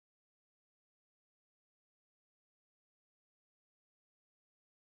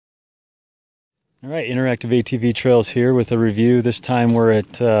All right, Interactive ATV Trails here with a review. This time we're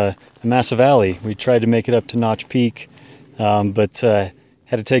at Amasa Valley. We tried to make it up to Notch Peak, but had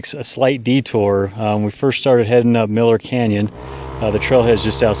to take a slight detour. We first started heading up Miller Canyon. The trailhead's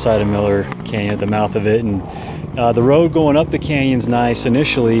just outside of Miller Canyon at the mouth of it, and the road going up the canyon's nice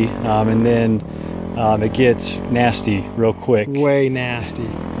initially, and then it gets nasty real quick. Way nasty.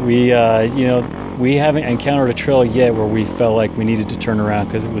 We haven't encountered a trail yet where we felt like we needed to turn around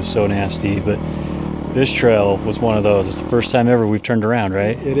because it was so nasty, but this trail was one of those. It's the first time ever we've turned around,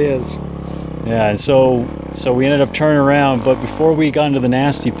 right? It is. Yeah, and so we ended up turning around, but before we got into the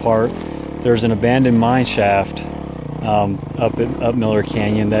nasty part, there's an abandoned mine shaft up Miller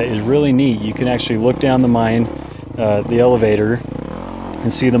Canyon that is really neat. You can actually look down the mine, the elevator,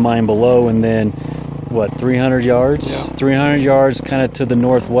 and see the mine below, and then, 300 yards? Yeah. 300 yards kind of to the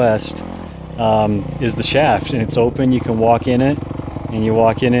northwest is the shaft, and it's open. You can walk in it, and you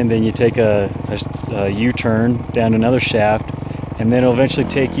walk in it, and then you take a U-turn down another shaft, and then it'll eventually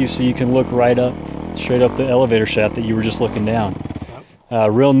take you so you can look straight up the elevator shaft that you were just looking down.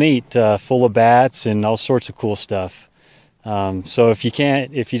 Yep. Real neat, full of bats and all sorts of cool stuff. So if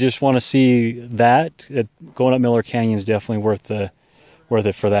you just want to see that, going up Miller Canyon is definitely worth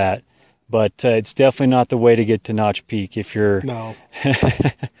it for that. But it's definitely not the way to get to Notch Peak if you're... No.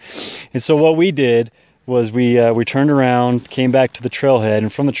 And so what we did was we turned around, came back to the trailhead,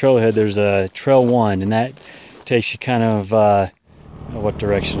 and from the trailhead there's a Trail 1, and that takes you kind of, what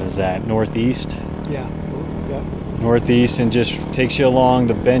direction is that? Northeast? Yeah. Northeast, and just takes you along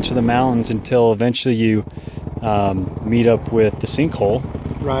the bench of the mountains until eventually you meet up with the sinkhole.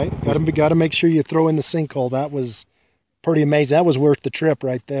 Right. Got to make sure you throw in the sinkhole. That was pretty amazing. That was worth the trip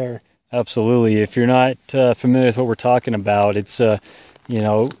right there. Absolutely. If you're not familiar with what we're talking about, it's I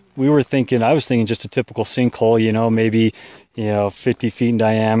was thinking just a typical sinkhole, maybe 50 feet in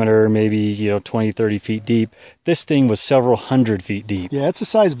diameter, maybe 20, 30 feet deep. This thing was several hundred feet deep. Yeah, it's the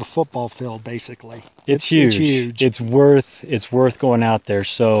size of a football field basically. It's huge. It's huge. It's worth going out there.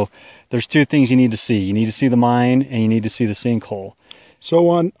 So there's two things you need to see. You need to see the mine, and you need to see the sinkhole. So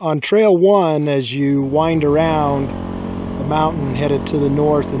on Trail 1, as you wind around the mountain headed to the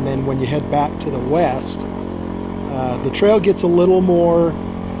north, and then when you head back to the west, the trail gets a little more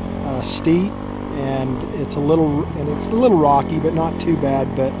steep, and it's a little rocky, but not too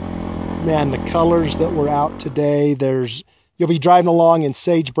bad. But man, the colors that were out today, you'll be driving along in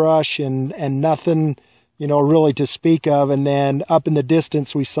sagebrush and nothing really to speak of, and then up in the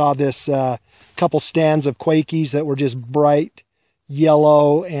distance we saw this couple stands of quakies that were just bright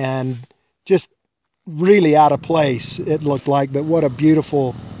yellow and just really out of place, it looked like. But what a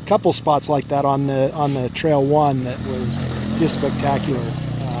beautiful couple spots like that on the Trail 1 that were just spectacular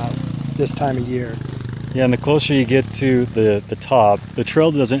this time of year. Yeah, and the closer you get to the top, the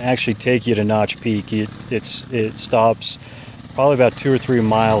trail doesn't actually take you to Notch Peak. It stops probably about 2 or 3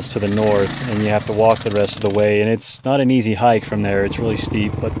 miles to the north, and you have to walk the rest of the way, and it's not an easy hike from there. It's really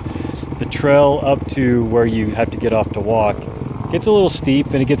steep, but the trail up to where you have to get off to walk gets a little steep,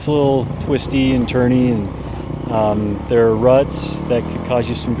 and it gets a little twisty and turny, and there are ruts that could cause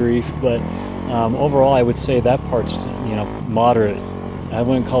you some grief, but overall I would say that part's moderate. I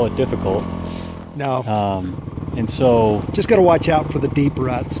wouldn't call it difficult. No. And so just got to watch out for the deep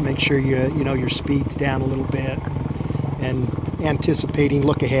ruts. Make sure your speed's down a little bit, and anticipating,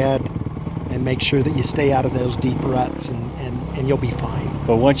 look ahead, and make sure that you stay out of those deep ruts, and you'll be fine.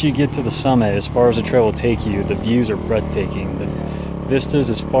 But once you get to the summit, as far as the trail will take you, the views are breathtaking. The vistas,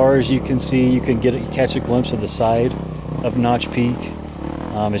 as far as you can see, you can catch a glimpse of the side of Notch Peak.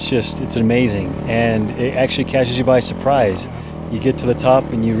 It's amazing, and it actually catches you by surprise. You get to the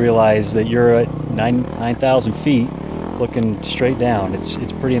top and you realize that you're at 9,000 feet looking straight down.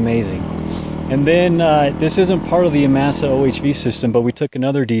 It's pretty amazing. And then this isn't part of the Amasa OHV system, but we took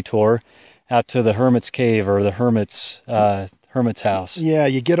another detour out to the Hermit's Cave, or the Hermit's house. Yeah,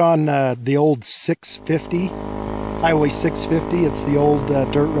 you get on the old 650, Highway 650. It's the old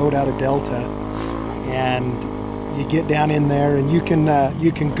dirt road out of Delta, and you get down in there, and you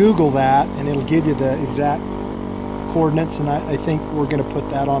can Google that, and it'll give you the exact coordinates, and I think we're going to put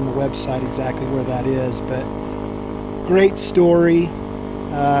that on the website exactly where that is. But great story,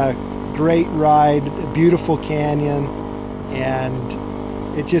 great ride, a beautiful canyon,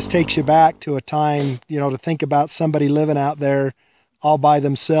 and it just takes you back to a time, to think about somebody living out there all by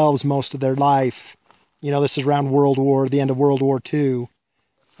themselves most of their life. This is around the end of World War II.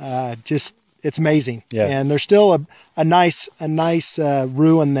 It's amazing. Yeah. And there's still a nice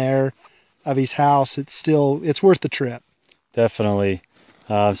ruin there of his house. It's worth the trip. Definitely.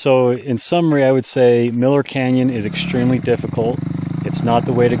 So in summary, I would say Miller Canyon is extremely difficult. It's not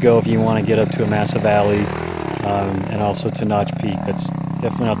the way to go if you want to get up to Amasa Valley and also to Notch Peak. That's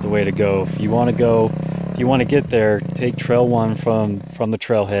definitely not the way to go. If you want to get there, take Trail 1 from the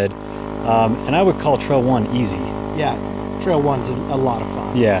trailhead. And I would call Trail 1 easy. Yeah, Trail 1's a lot of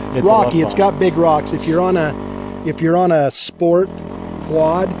fun. Yeah, it's rocky. A lot of fun. It's got big rocks. If you're on a sport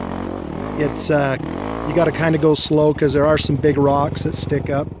quad, it's you got to kind of go slow because there are some big rocks that stick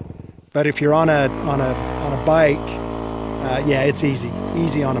up. But if you're on a bike, yeah, it's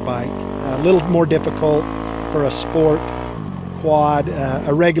easy on a bike. A little more difficult for a sport quad,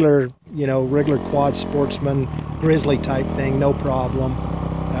 a regular quad sportsman, grizzly type thing, no problem.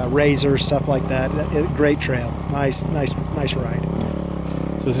 Razor, stuff like that. Great trail. Nice ride.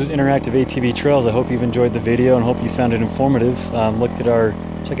 So this is Interactive ATV Trails. I hope you've enjoyed the video and hope you found it informative.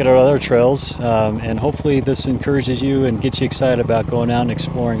 Check out our other trails, and hopefully this encourages you and gets you excited about going out and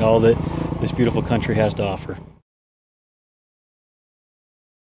exploring all that this beautiful country has to offer.